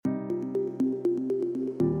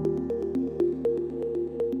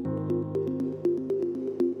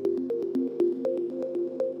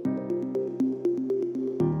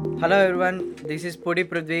Hello everyone, this is Pudi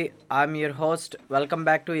Prithvi. I'm your host. Welcome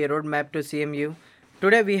back to a roadmap to CMU.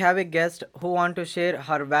 Today we have a guest who want to share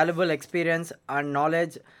her valuable experience and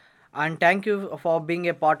knowledge. And thank you for being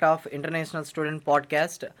a part of International Student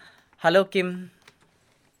Podcast. Hello Kim.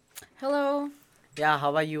 Hello, Yeah,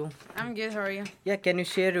 how are you? I'm good. How are you? Yeah, can you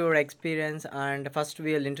share your experience and first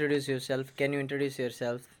we'll introduce yourself. Can you introduce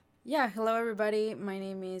yourself? Yeah, hello everybody. My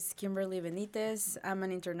name is Kimberly Benitez. I'm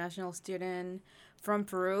an international student from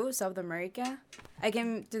Peru, South America. I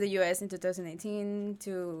came to the US in 2018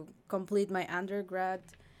 to complete my undergrad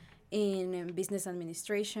in business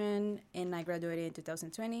administration and I graduated in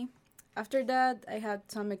 2020. After that, I had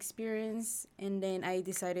some experience and then I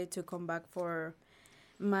decided to come back for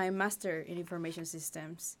my master in information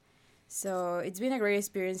systems. So it's been a great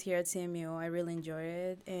experience here at CMU. I really enjoy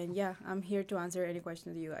it. And yeah, I'm here to answer any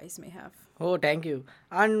questions that you guys may have. Oh, thank you.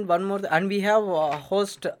 And one more, and we have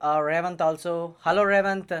host Revant also. Hello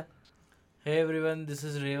Revant. Hey everyone, this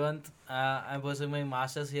is Revant. I'm pursuing my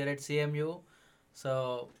masters here at CMU.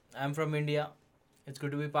 So I'm from India. It's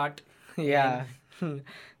good to be part Yeah, again.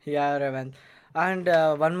 yeah, Ravan. And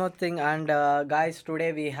one more thing, and guys,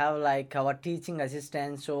 today we have like our teaching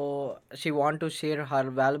assistant, so she want to share her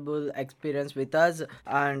valuable experience with us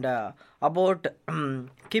and about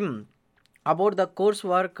Kim, about the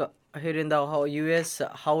coursework here in the US.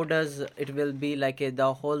 How does it will be like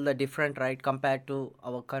the whole the different right compared to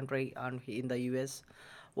our country and in the US?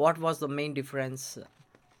 What was the main difference?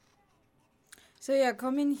 So yeah,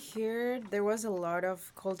 coming here, there was a lot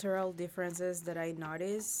of cultural differences that I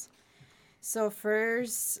noticed. So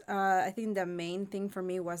first, I think the main thing for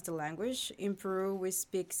me was the language. In Peru, we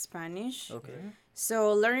speak Spanish. Okay.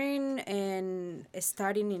 So learning and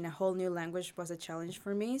studying in a whole new language was a challenge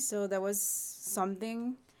for me. So that was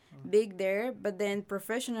something big there. But then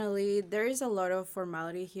professionally, there is a lot of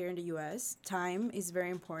formality here in the US. Time is very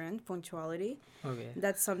important, punctuality. Okay.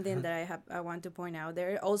 That's something that I want to point out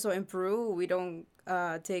there. Also in Peru, we don't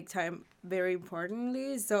take time very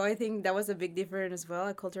importantly. So I think that was a big difference as well,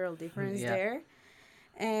 a cultural difference Yeah. there.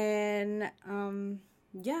 And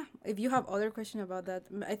yeah, if you have other question about that,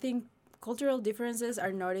 I think cultural differences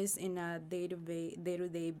are noticed in a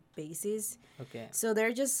day-to-day basis. Okay. So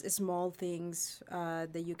they're just small things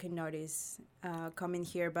that you can notice coming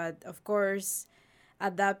here. But of course,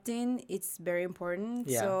 adapting it's very important.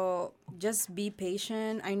 Yeah. So just be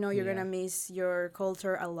patient. I know you're Yeah. gonna miss your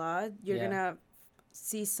culture a lot. You're Yeah. gonna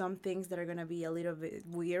see some things that are going to be a little bit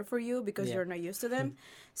weird for you because Yeah. you're not used to them.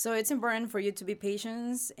 So it's important for you to be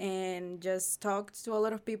patient and just talk to a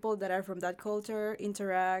lot of people that are from that culture,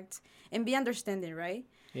 interact, and be understanding, right?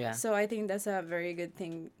 Yeah. So I think that's a very good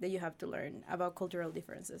thing that you have to learn about cultural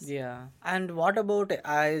differences. Yeah. And what about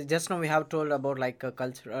I just now we have told about like a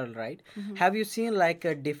cultural, right? Have you seen like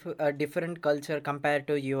a different culture compared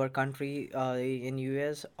to your country in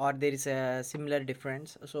US, or there is a similar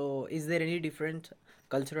difference? So is there any different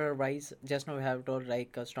cultural wise? Just now we have told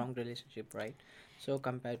like a strong relationship, right? So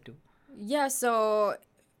compared to. Yeah, so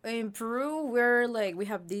in Peru, we're like we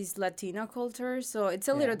have this Latino culture, so it's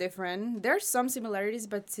a Yeah. little different. There's some similarities,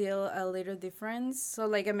 but still a little difference. So,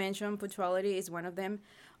 like I mentioned, punctuality is one of them.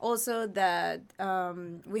 Also, that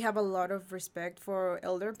we have a lot of respect for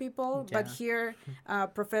elder people, but Yeah. here,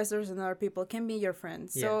 professors and other people can be your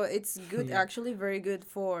friends. Yeah. So it's good, Yeah. actually, very good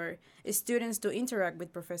for students to interact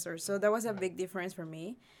with professors. So that was a big difference for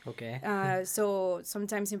me. Okay. So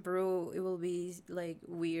sometimes in Peru, it will be like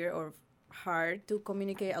weird or hard to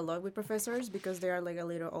communicate a lot with professors because they are like a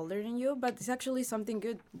little older than you, but it's actually something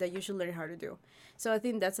good that you should learn how to do. So I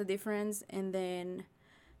think that's a difference. And then,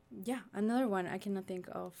 yeah, another one I cannot think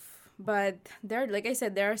of. But there, like I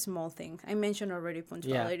said, there are small things. I mentioned already Yeah.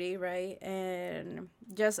 punctuality, right? And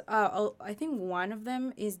just, I think one of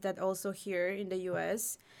them is that also here in the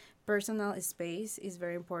US, personal space is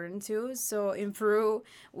very important too. So in Peru,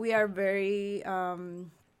 we are very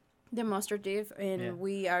demonstrative Yeah. and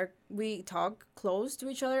we talk close to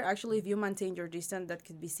each other. Actually, if you maintain your distance, that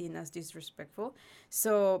could be seen as disrespectful.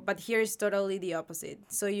 So but here is totally the opposite,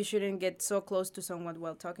 so you shouldn't get so close to someone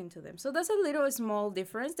while talking to them. So that's a little small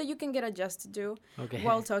difference that you can get adjusted to Okay.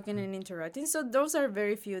 while talking and interacting. So those are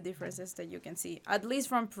very few differences that you can see, at least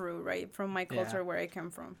from Peru, right, from my Yeah. culture where I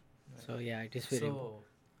come from. So yeah, it is very important.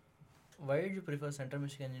 So why did you prefer Central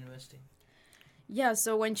Michigan University? Yeah,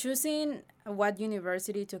 so when choosing what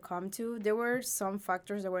university to come to, there were some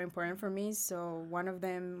factors that were important for me. So one of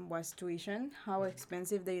them was tuition, how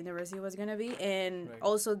expensive the university was going to be, and Right.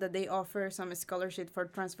 also that they offer some scholarship for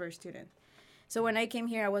transfer student. So when I came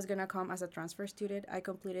here, I was going to come as a transfer student. I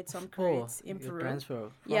completed some Oh, credits in you Peru. transfer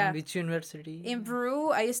from Yeah. which university? In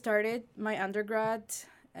Peru, I started my undergrad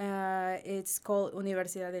It's called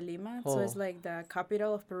Universidad de Lima. So it's Oh, like the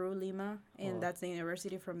capital of Peru, Lima, and oh, that's the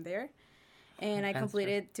university from there. And I fantastic.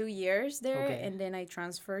 completed 2 years there, Okay. and then I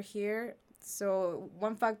transferred here. So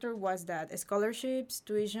one factor was that scholarships,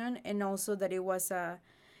 tuition, and also that it was a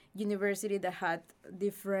university that had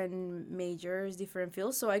different majors, different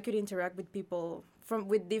fields, so I could interact with people from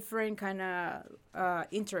with different kind of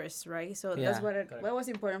interests, right? So that's Yeah. Correct. what was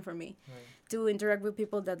important for me, Right. to interact with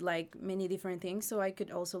people that like many different things, so I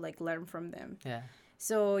could also like learn from them. Yeah.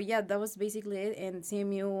 So yeah, that was basically it. And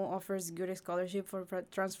CMU offers good scholarship for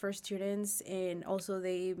transfer students, and also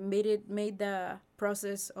they made the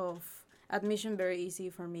process of admission very easy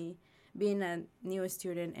for me, being a new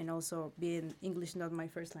student and also being English not my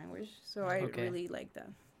first language. So I Okay. really like that.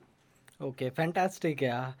 Okay, fantastic.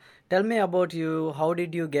 Yeah. Tell me about you. How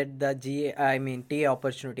did you get the I mean, TA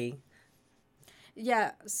opportunity?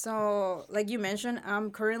 Yeah, so like you mentioned,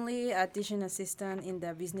 I'm currently a teaching assistant in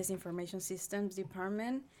the Business Information Systems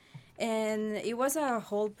department. And it was a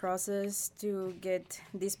whole process to get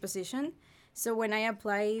this position. So when I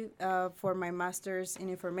applied for my master's in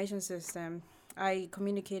information system, I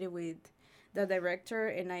communicated with the director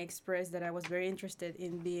and I expressed that I was very interested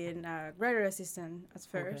in being a graduate assistant at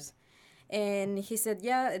Okay. first. And he said,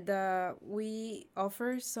 yeah, we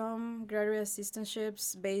offer some graduate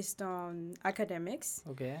assistantships based on academics.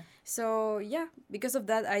 Okay. So yeah, because of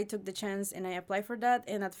that, I took the chance and I applied for that.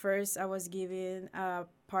 And at first, I was given a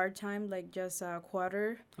part time, like just a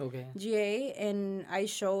quarter Okay. GA, and I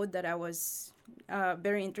showed that I was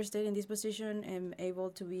very interested in this position and able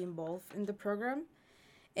to be involved in the program.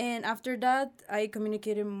 And after that, I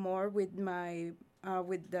communicated more with my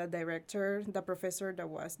with the director, the professor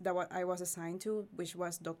I was assigned to, which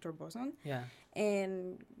was Dr. Boson. Yeah.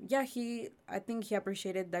 And yeah, I think he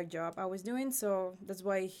appreciated that job I was doing, so that's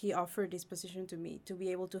why he offered this position to me, to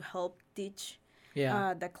be able to help teach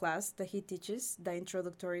Yeah. the class that he teaches, the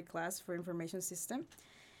introductory class for information system.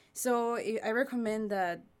 So I recommend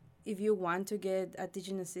that if you want to get a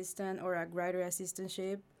teaching assistant or a graduate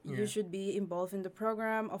assistantship, you Yeah. should be involved in the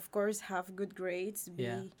program. Of course, have good grades, Yeah.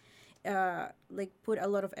 be like put a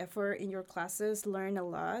lot of effort in your classes, learn a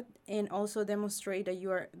lot, and also demonstrate that you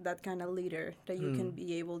are that kind of leader, that you can Hmm.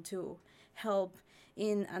 be able to help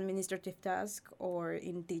in administrative tasks or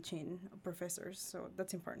in teaching professors. So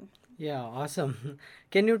that's important. Yeah. Awesome.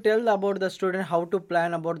 Can you tell about the student how to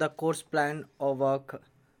plan about the course plan or work?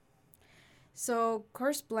 So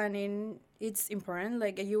course planning, it's important.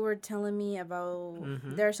 Like you were telling me about,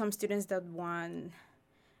 Mm-hmm. there are some students that want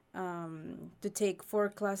to take 4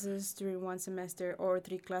 classes during one semester, or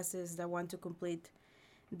 3 classes that want to complete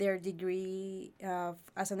their degree.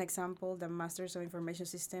 As an example, the Masters of Information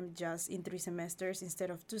System just in 3 semesters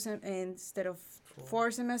instead of Four.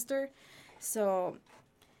 4 semester. So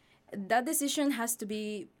that decision has to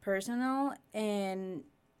be personal, and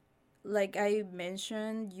like I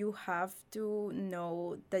mentioned, you have to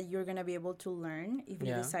know that you're gonna be able to learn if you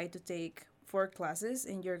Yeah. decide to take 4 classes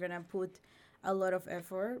and you're gonna put a lot of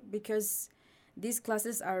effort, because these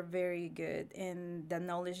classes are very good, and the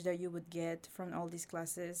knowledge that you would get from all these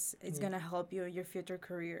classes, it's Yeah. gonna help you in your future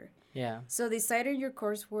career. Yeah. So deciding your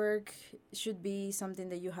coursework should be something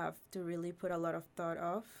that you have to really put a lot of thought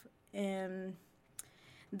of. And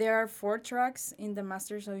there are 4 tracks in the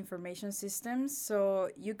Masters of Information Systems, so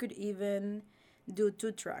you could even do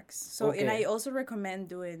 2 tracks. So, and I Okay. also recommend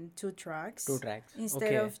doing 2 tracks. 2 tracks.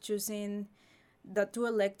 Instead Okay. of choosing the 2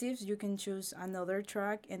 electives, you can choose another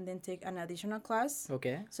track and then take an additional class,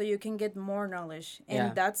 Okay. so you can get more knowledge, and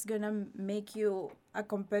Yeah. that's gonna make you a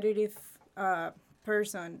competitive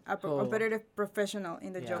person, Oh. competitive professional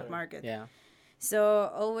in the Yeah. job market. Yeah. So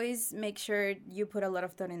always make sure you put a lot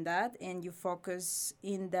of thought in that, and you focus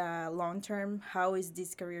in the long term. How is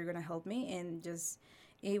this career gonna help me? And just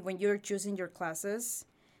when you're choosing your classes,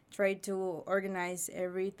 try to organize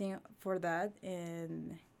everything for that,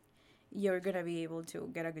 and you're gonna be able to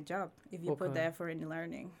get a good job if you put the Okay. effort in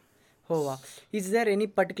learning. Oh, wow. Is there any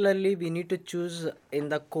particularly we need to choose in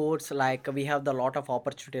the course? Like we have the lot of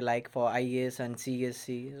opportunity, like for IAS and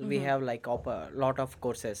CSC, we have like lot of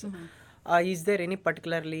courses. Is there any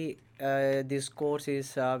particularly this course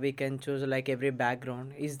is we can choose like every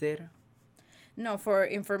background? Is there? No, for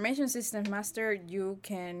information system master, you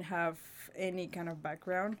can have any kind of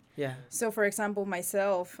background. Yeah. So, for example,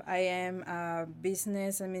 myself, I am a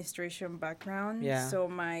business administration background. Yeah. So,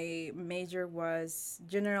 my major was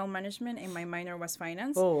general management and my minor was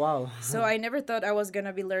finance. Oh, wow. So, I never thought I was going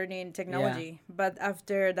to be learning technology. But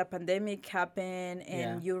after the pandemic happened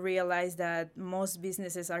and Yeah. you realize that most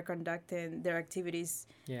businesses are conducting their activities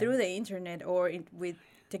Yeah. through the internet or with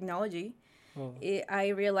technology, Oh. I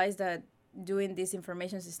realized that doing this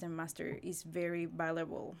information system master is very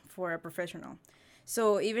valuable for a professional.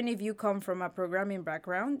 So even if you come from a programming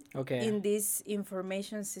background, Okay. in this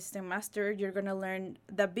information system master, you're gonna learn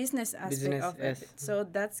the business aspect Business, of yes. it. So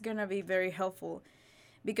that's gonna be very helpful.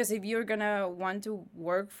 Because if you're gonna want to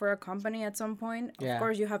work for a company at some point, Yeah. of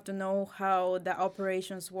course you have to know how the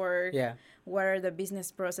operations work, Yeah. what are the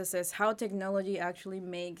business processes, how technology actually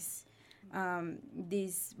makes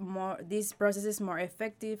these processes more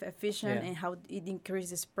effective, efficient, Yeah. and how it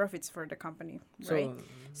increases profits for the company, So, right?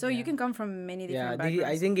 So yeah. you can come from many Yeah, different backgrounds.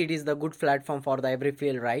 I think it is the good platform for the every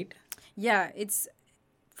field, right? Yeah, it's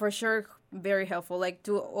for sure very helpful. Like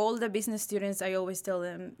to all the business students, I always tell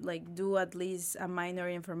them like do at least a minor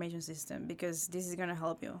information system because this is gonna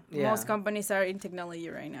help you. Yeah. Most companies are in technology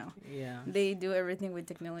right now. Yeah. They do everything with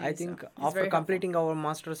technology. I so think it's after very helpful. completing our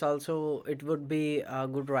masters also it would be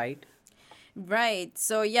good, right? Right.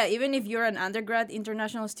 So yeah, even if you're an undergrad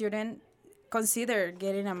international student, consider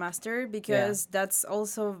getting a master because that's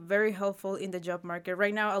also very helpful in the job market.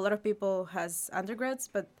 Right now, a lot of people has undergrads,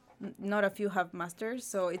 but not a few have masters.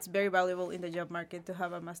 So it's very valuable in the job market to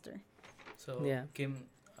have a master. So Yeah. Kim,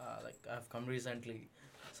 like I've come recently.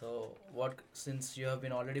 So what since you have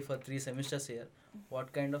been already for 3 semesters here,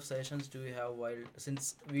 what kind of sessions do you have while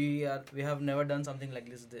since we have never done something like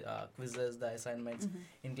this, the quizzes, the assignments,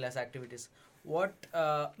 in class activities. What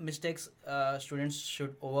mistakes students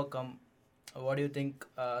should overcome? What do you think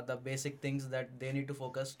the basic things that they need to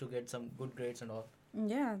focus to get some good grades and all?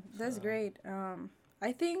 Yeah, that's So- great.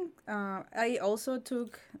 I think I also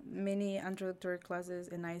took many introductory classes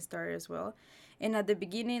and I started as well. And at the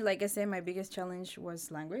beginning, like I said, my biggest challenge was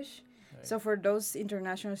language. Right. So for those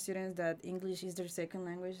international students that English is their second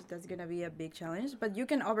language, that's gonna be a big challenge. But you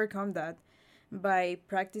can overcome that by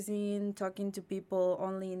practicing talking to people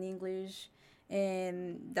only in English,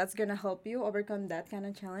 and that's gonna help you overcome that kind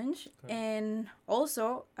of challenge. Correct. And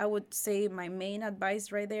also, I would say my main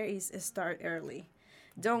advice right there is start early.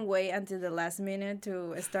 Don't wait until the last minute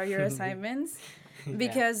to start your assignments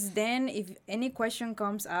because then if any question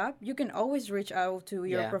comes up you can always reach out to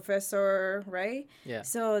your Yeah. professor, right? Yeah.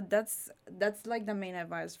 So that's like the main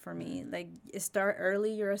advice for me, like start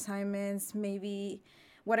early your assignments. Maybe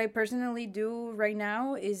what I personally do right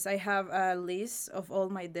now is I have a list of all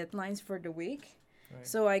my deadlines for the week. Right.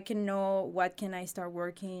 So I can know what can I start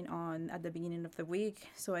working on at the beginning of the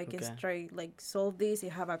week so I can Okay. try like solve this.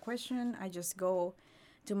 If I have a question I just go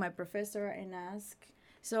to my professor and ask.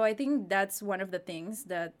 So I think that's one of the things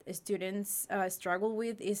that students struggle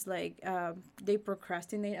with is like they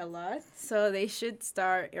procrastinate a lot. So they should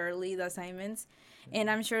start early the assignments, and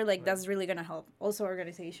I'm sure like that's really gonna help. Also,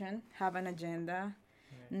 organization, have an agenda,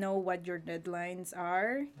 know what your deadlines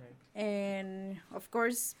are, and of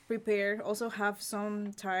course prepare. Also have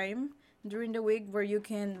some time during the week where you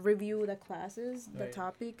can review the classes, the Right.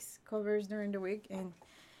 topics covers during the week, and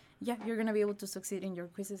yeah, you're gonna be able to succeed in your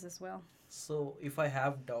quizzes as well. So if I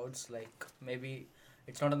have doubts, like maybe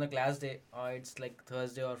it's not on the class day, or it's like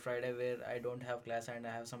Thursday or Friday where I don't have class and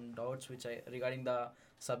I have some doubts which I regarding the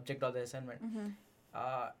subject or the assignment.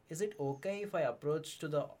 Is it okay if I approach to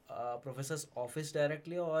the professor's office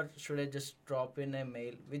directly, or should I just drop in a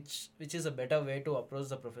mail? Which is a better way to approach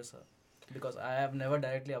the professor? Because I have never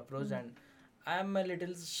directly approached and I am a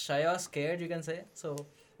little shy or scared, you can say. So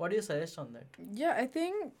what do you suggest on that? Yeah, I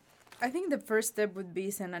think the first step would be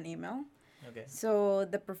send an email. Okay. So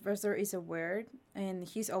the professor is aware and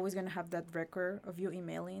he's always going to have that record of you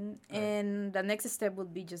emailing. Right. And the next step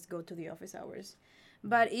would be just go to the office hours.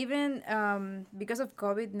 But even because of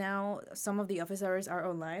COVID now, some of the office hours are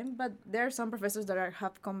online. But there are some professors that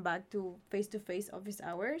have come back to face office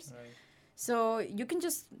hours. Right. So you can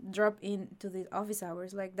just drop in to the office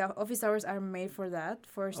hours. Like the office hours are made for that,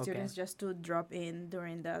 for students just to drop in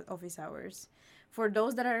during the office hours. For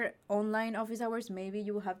those that are online office hours, maybe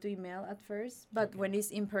you will have to email at first. But Okay. when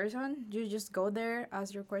it's in person, you just go there,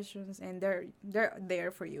 ask your questions, and they're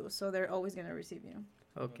there for you. So they're always gonna receive you.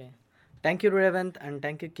 Okay. Thank you, Revant, and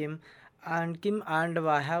thank you, Kim. And Kim, and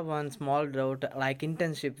I have one small doubt, like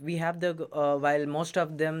internship. We have the while most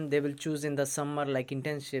of them they will choose in the summer like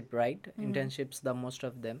internship, right? Internships, the most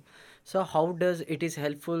of them. So how does it is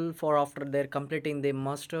helpful for after they're completing their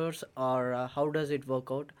masters, or how does it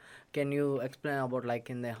work out? Can you explain about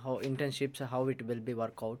like in the how internships how it will be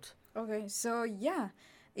workouts? Okay, so yeah,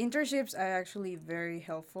 internships are actually very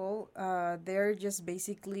helpful. They're just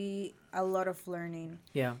basically a lot of learning.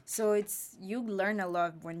 Yeah. So it's you learn a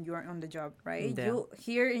lot when you're on the job, right? Yeah. You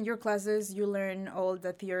here in your classes you learn all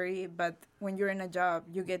the theory, but when you're in a job,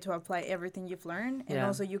 you get to apply everything you've learned, and Yeah.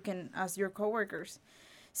 also you can ask your coworkers.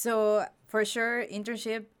 So for sure,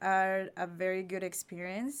 internship are a very good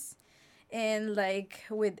experience. And like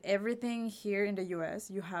with everything here in the US,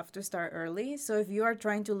 you have to start early. So if you are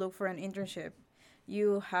trying to look for an internship,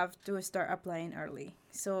 you have to start applying early.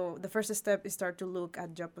 So the first step is start to look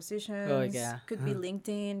at job Oh positions. yeah. Could be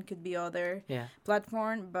LinkedIn, could be other Yeah.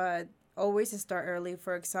 platform, but always start early.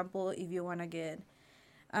 For example, if you want to get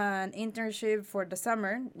an internship for the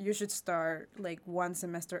summer, you should start like one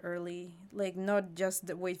semester early. Like not just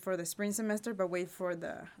wait for the spring semester, but wait for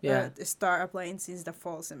the Yeah. start applying since the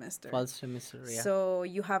fall semester. Fall semester. Yeah. So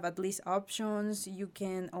you have at least options. You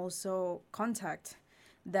can also contact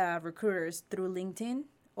the recruiters through LinkedIn,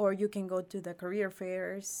 or you can go to the career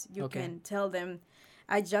fairs. You Okay. can tell them,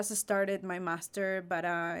 I just started my master, but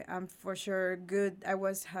I'm for sure good. I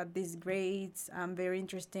was had these grades. I'm very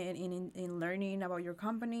interested in learning about your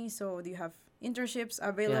company. So do you have internships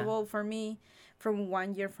available for me from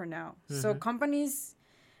 1 year from now? So companies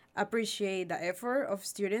appreciate the effort of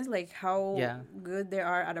students, like how Yeah. good they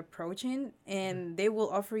are at approaching, and they will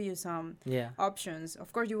offer you some Yeah. options.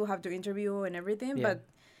 Of course, you will have to interview and everything, Yeah. but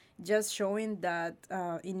just showing that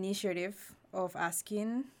initiative of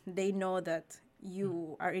asking, they know that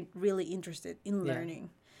you are really interested in Yeah. learning.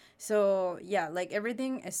 So yeah, like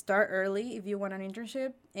everything, start early if you want an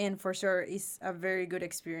internship, and for sure, it's a very good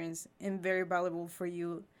experience and very valuable for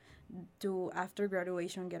you to after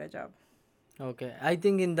graduation get a job. Okay, I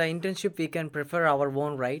think in the internship we can prefer our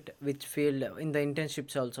own, right, which field in the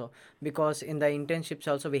internships also, because in the internships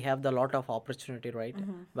also we have the lot of opportunity, right,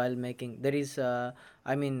 while making there is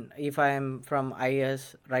I mean, if I am from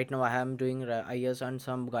IS right now, I am doing IS and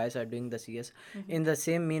some guys are doing the CS. In the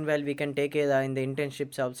same meanwhile we can take in the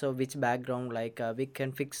internships also which background, like we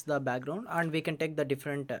can fix the background and we can take the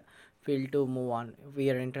different field to move on if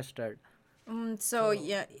we are interested. So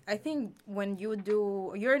yeah, I think when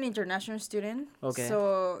you're an international student, Okay.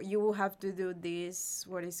 so you will have to do this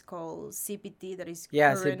what is called CPT, that is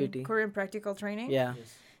Yeah, current CPT. current practical training. Yeah.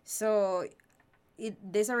 Yes. So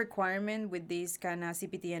there's a requirement with this kind of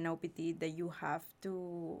CPT and OPT that you have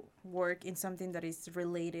to work in something that is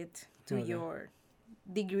related to Okay. your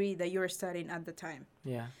degree that you're studying at the time.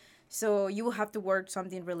 Yeah. So you will have to work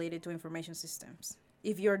something related to information systems.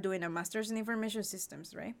 If you're doing a master's in information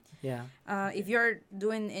systems, right? Yeah. If you're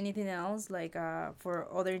doing anything else, like for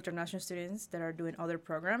other international students that are doing other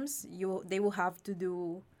programs, they will have to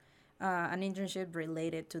do an internship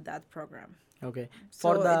related to that program. Okay. So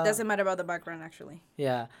For the it doesn't matter about the background, actually.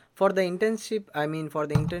 Yeah, for the internship, I mean, for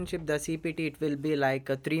the internship, the CPT, it will be like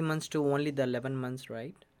 3 months to only the 11 months,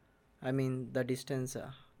 right? I mean, the distance.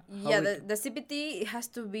 Yeah, how it- the CPT has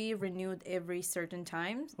to be renewed every certain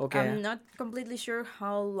times. Okay. I'm not completely sure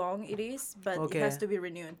how long it is, but it has Okay. to be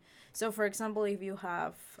renewed. So, for example, if you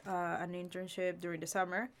have an internship during the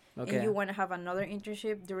summer Okay. and you want to have another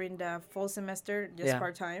internship during the fall semester, just Yeah.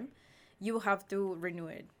 part time, you will have to renew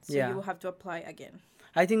it. So Yeah. you will have to apply again.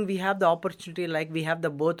 I think we have the opportunity, like we have the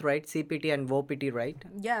both, right? CPT and OPT, right?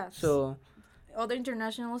 Yeah. So, Other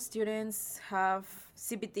international students have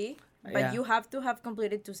CPT, but Yeah. you have to have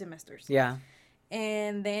completed 2 semesters. yeah.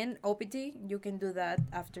 And then OPT, you can do that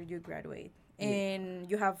after you graduate. And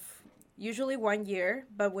you have usually 1 year,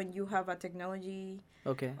 but when you have a technology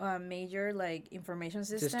Okay. major like information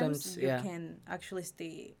systems, Systems, you yeah. can actually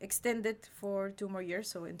stay extended for 2 more years,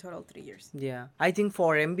 so in total 3 years. Yeah. I think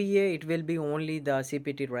for MBA, it will be only the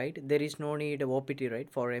CPT, right? There is no need of OPT, right?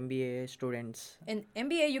 For MBA students. In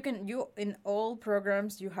MBA, you in all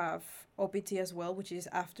programs you have OPT as well, which is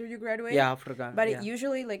after you graduate. Yeah, after. But Yeah. it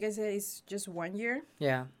usually, like I said, is just 1 year.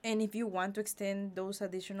 Yeah. And if you want to extend those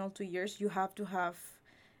additional 2 years, you have to have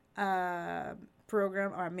a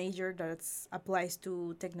program or a major that applies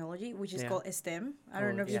to technology, which is Yeah. called STEM. I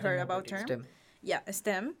don't know if you yeah. heard about term. STEM. Yeah,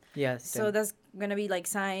 STEM. Yeah, So STEM. that's gonna be like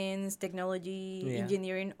science, technology, Yeah.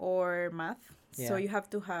 engineering, or math. So Yeah. you have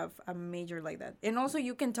to have a major like that. And also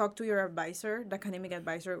you can talk to your advisor, the academic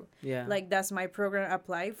advisor, Yeah. like does my program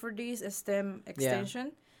apply for this STEM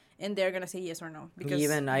extension? And they're gonna say yes or no, because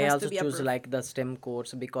Even it I has also to be choose approved. like the STEM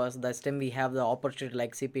course, because the STEM we have the opportunity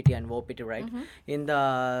like CPT and OPT, right? Mm-hmm. In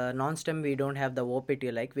the non-STEM we don't have the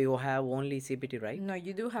OPT, like we will have only CPT, right? No,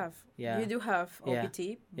 you do have. Yeah. You do have Yeah.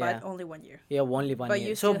 OPT, but Yeah. only 1 year. Yeah, only one But year.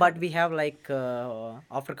 you So, still but have- we have like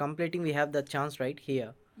after completing we have the chance, right,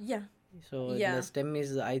 here. Yeah. So Yeah. the STEM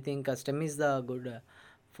is, I think STEM is the good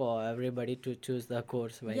for everybody to choose the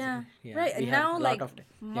course. Yeah. Yeah. Right. We And have now, lot like, of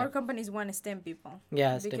more companies want STEM people.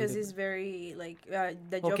 Yeah, STEM Because people. it's very, like,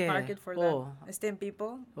 the job Okay. market for Oh. the STEM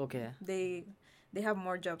people, Okay. they have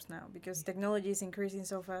more jobs now because technology is increasing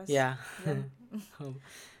so fast. Yeah. Yeah.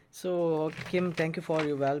 So, Kim, thank you for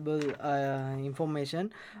your valuable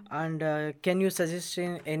information. And can you suggest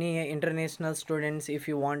any international students if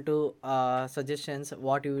you want to suggestions?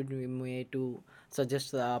 What you would be made to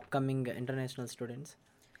suggest the upcoming international students?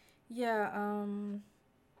 Yeah,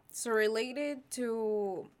 so related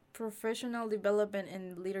to professional development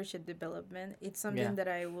and leadership development, it's Yeah, something that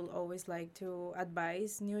I will always like to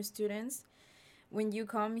advise new students. When you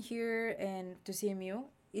come here and to CMU,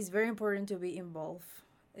 it's very important to be involved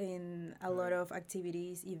in a lot Right. of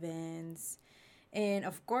activities, events, and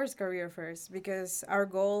of course career first, because our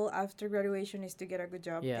goal after graduation is to get a good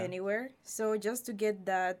job yeah, anywhere. So just to get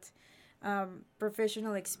that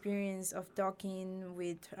professional experience of talking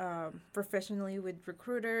with professionally with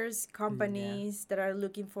recruiters, yeah. companies that are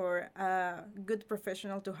looking for a good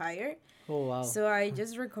professional to hire. Oh wow. So I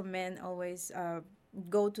just recommend always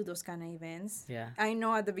go to those kind of events. Yeah, I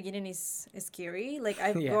know at the beginning is scary. Like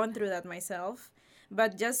I've yeah, gone through that myself,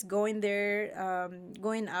 but just going there,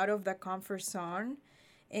 going out of the comfort zone,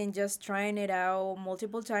 and just trying it out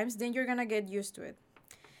multiple times, then you're gonna get used to it.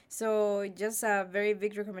 So just a very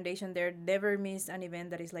big recommendation there. Never miss an event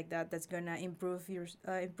that is like that. That's gonna improve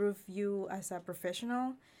you as a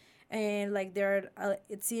professional. And like there are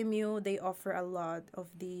at CMU, they offer a lot of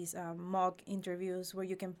these mock interviews where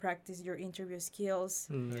you can practice your interview skills.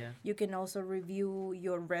 yeah. You can also review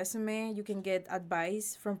your resume. You can get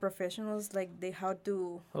advice from professionals like they how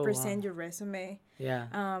to Oh wow. present your resume. Yeah,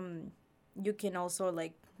 You can also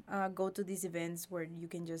like go to these events where you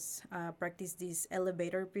can just practice this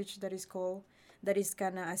elevator pitch that is called, that is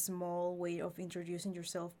kind of a small way of introducing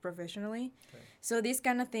yourself professionally. Right. So these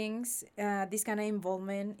kind of things, this kind of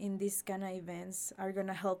involvement in these kind of events are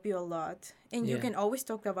gonna help you a lot, and you yeah, can always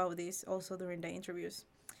talk about this also during the interviews.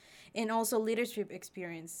 And also leadership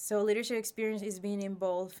experience. So leadership experience is being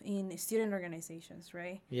involved in student organizations,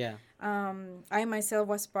 right? yeah. I myself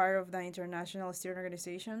was part of the international student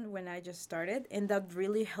organization when I just started, and that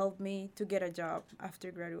really helped me to get a job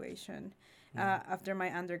after graduation, after my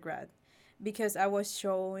undergrad, because I was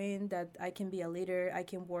showing that I can be a leader, I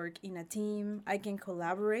can work in a team, I can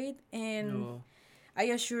collaborate, and Oh, I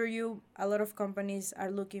assure you, a lot of companies are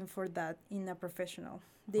looking for that in a professional.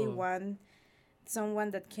 They oh, want someone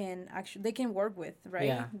that can actually they can work with, right?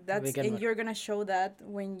 yeah. We That's can and work. you're gonna show that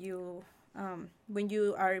when you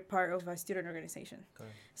are part of a student organization.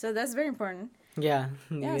 Correct. So that's very important. Yeah,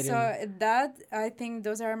 Yeah, very. so that I think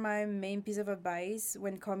those are my main piece of advice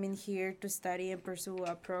when coming here to study and pursue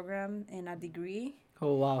a program and a degree.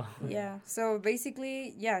 Oh wow. Yeah, so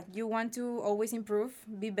basically, yeah, you want to always improve,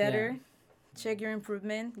 be Yeah. better, check your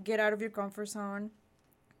improvement, get out of your comfort zone,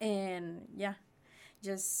 and yeah,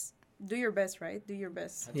 just do your best, right? Do your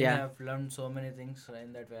best. I think I Yeah. have learned so many things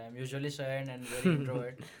in that way. I'm usually shy and very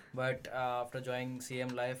introvert, but after joining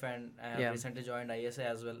CM Life and I have Yeah. recently joined ISA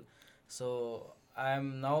as well, so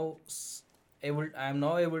I'm now I'm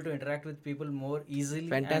now able to interact with people more easily and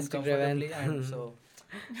Fantastic, Raven. comfortably, and so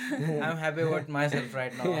I'm happy about myself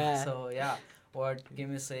right now. Yeah. So yeah, what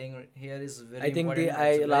Kim is saying here is very I think the important. It's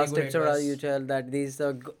I very last good episode you advice. told that this is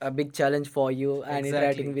a big challenge for you and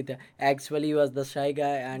interacting Exactly. with actually you was the shy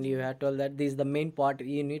guy and you had told that this is the main part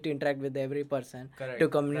you need to interact with every person Correct. to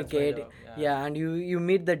That's my communicate. job. Yeah. Yeah, and you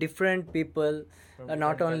meet the different people, From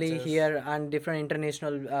not different only cultures. here and different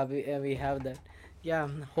international. We have that. Yeah,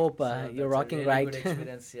 hope So you're that's a rocking really right. good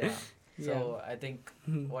experience. Yeah. Yeah. So I think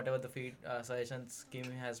whatever the suggestions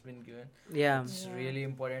Kim has been given, Yeah. it's Yeah. really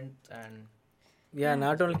important. And Yeah, Yeah.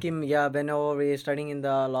 not only Kim, yeah, whenever we studying in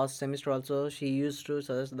the last semester also, she used to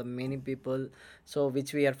suggest the many people, so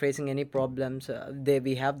which we are facing any problems,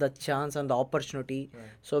 we have the chance and the opportunity, right.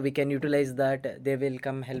 so we can utilize that, they will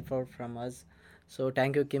come help out from us. So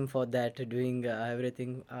thank you Kim for that, doing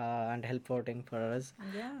everything and help outing for us.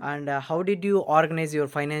 Yeah. And how did you organize your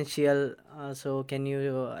financial, so can you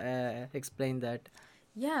explain that?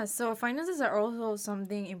 Yeah, so finances are also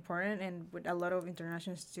something important, and with a lot of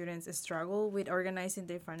international students struggle with organizing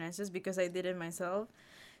their finances because I did it myself.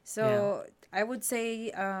 Yeah. So I would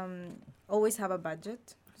say always have a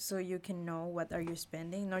budget so you can know what are you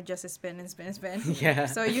spending, not just spend and spend and spend. Yeah.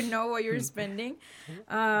 So you know what you're spending.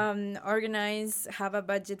 Organize, have a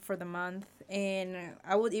budget for the month, and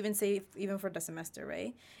I would even say even for the semester,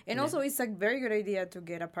 right? And Yeah. also it's a very good idea to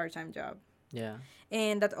get a part-time job, Yeah.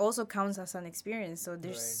 and that also counts as an experience, so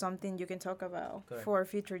there's Right. something you can talk about Correct. for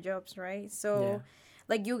future jobs, right? So Yeah.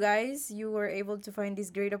 like you guys, you were able to find this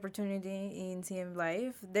great opportunity in CM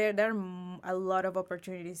Life. There are a lot of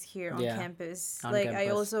opportunities here on Yeah, campus. on Like I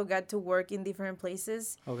campus. also got to work in different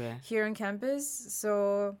places Okay. here on campus,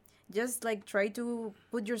 so just like try to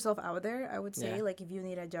put yourself out there, I would say. Yeah. Like if you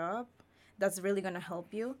need a job, that's really gonna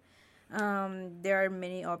help you. There are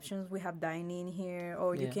many options. We have dining here,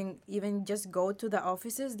 or you Yeah. can even just go to the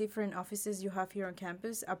offices, different offices you have here on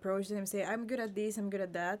campus, approach them, say, I'm good at this, I'm good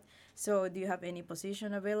at that. So, do you have any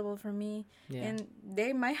position available for me? Yeah. And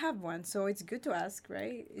they might have one. So, it's good to ask,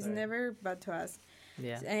 right? It's Right. never bad to ask.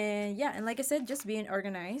 Yeah. And yeah, and like I said, just being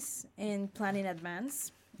organized and plan in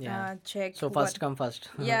advance. Yeah. Check So what first come first.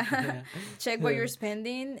 yeah Yeah. check what you're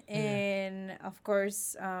spending, and of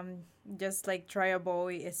course just like try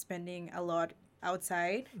avoid spending a lot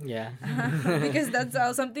outside. Yeah. Because that's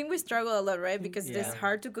something we struggle a lot, right? Because it's Yeah.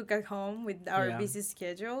 hard to cook at home with our Yeah. busy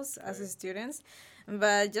schedules as Right. students.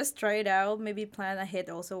 But just try it out, maybe plan ahead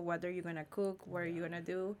also what are you gonna cook, what are you gonna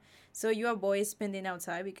do, so you avoid spending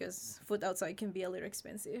outside, because food outside can be a little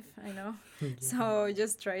expensive, I know. So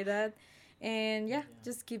just try that. And yeah,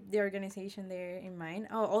 just keep the organization there in mind.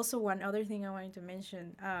 Oh, also one other thing I wanted to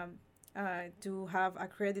mention, to have a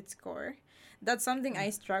credit score. That's something I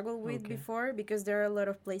struggled with Okay. before, because there are a lot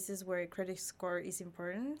of places where credit score is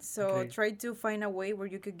important. So Great. try to find a way where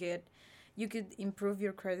you could improve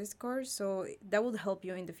your credit score. So that would help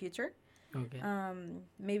you in the future. Okay.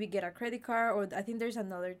 Maybe get a credit card, or I think there's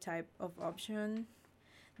another type of option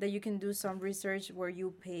that you can do some research where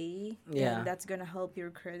you pay, Yeah. and that's gonna help your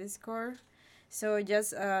credit score. So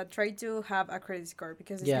just try to have a credit score,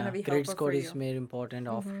 because it's Yeah. gonna be Credit helpful score for is you. very important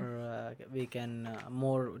after we can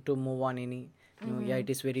more to move on any. Yeah, it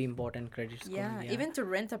is very important credit score. Yeah, even to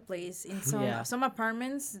rent a place in some Yeah. some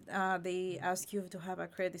apartments, they ask you to have a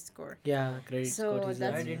credit score. Yeah, credit So score is I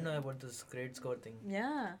that's- didn't know about this grade score thing.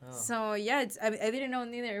 Yeah. Oh. So yeah, I didn't know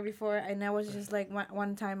neither before, and I was just like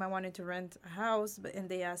one time I wanted to rent a house, and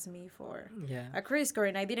they asked me for yeah. a credit score,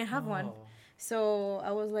 and I didn't have one. Oh. So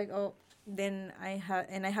I was like, oh, then I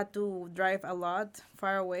had to drive a lot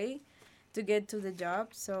far away to get to the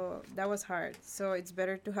job. So that was hard. So it's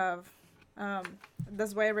better to have.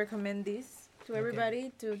 That's why I recommend this to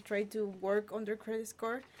everybody, to try to work on their credit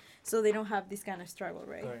score, so they don't have this kind of struggle,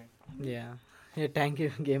 right? Correct. Yeah. Yeah, thank you,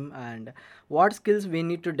 Kim. And what skills we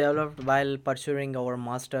need to develop while pursuing our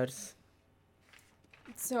masters?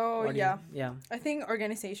 So What do you- yeah, yeah. I think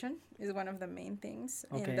organization is one of the main things,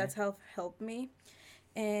 Okay. and that's helped me,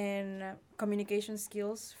 and communication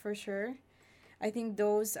skills for sure. I think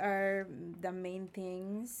those are the main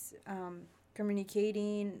things.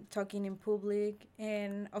 Communicating, talking in public,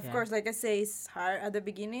 and of Yeah. course, like I say, it's hard at the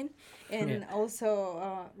beginning, and Yeah.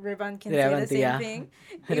 also Revan can Revant, say the same yeah. thing.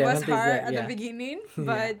 It was Revant is hard there, at yeah. the beginning, Yeah.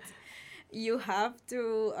 but you have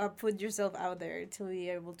to put yourself out there to be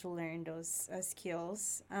able to learn those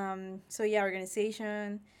skills. So yeah,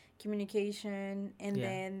 organization, communication, and Yeah.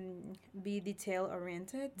 then be detail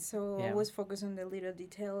oriented. So Yeah. always focus on the little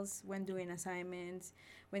details when doing assignments,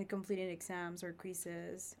 when completing exams or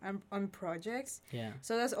quizzes, on projects. Yeah.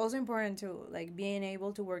 So that's also important too, like being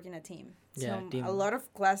able to work in a team. Yeah, So team. a lot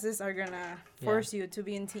of classes are gonna force you to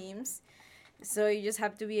be in teams. So you just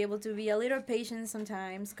have to be able to be a little patient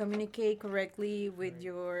sometimes, communicate correctly with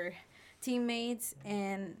your teammates,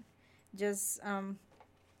 and just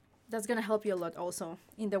that's gonna help you a lot also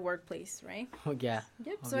in the workplace, right? Oh, yeah.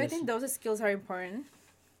 Yep. So I think those skills are important.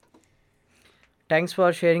 Thanks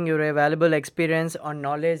for sharing your valuable experience on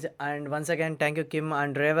knowledge. And once again, thank you, Kim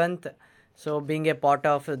and Revant. So being a part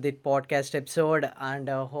of the podcast episode, and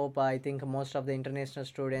hope I think most of the international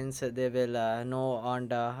students they will know, and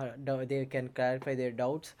they can clarify their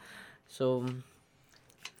doubts. So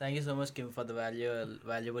Thank you so much, Kim, for the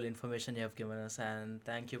valuable information you have given us, and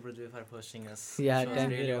thank you, Prithvi, for hosting us. yeah, It was thank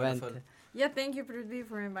really you, Revant. wonderful. Yeah, thank you, Prithvi,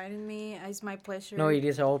 for inviting me. It's my pleasure. No, it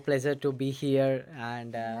is our pleasure to be here,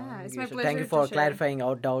 and Yeah, it's my so pleasure thank you to for share. clarifying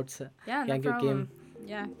our doubts. Yeah, no Thank you, problem. Kim.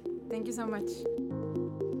 Yeah, thank you so much.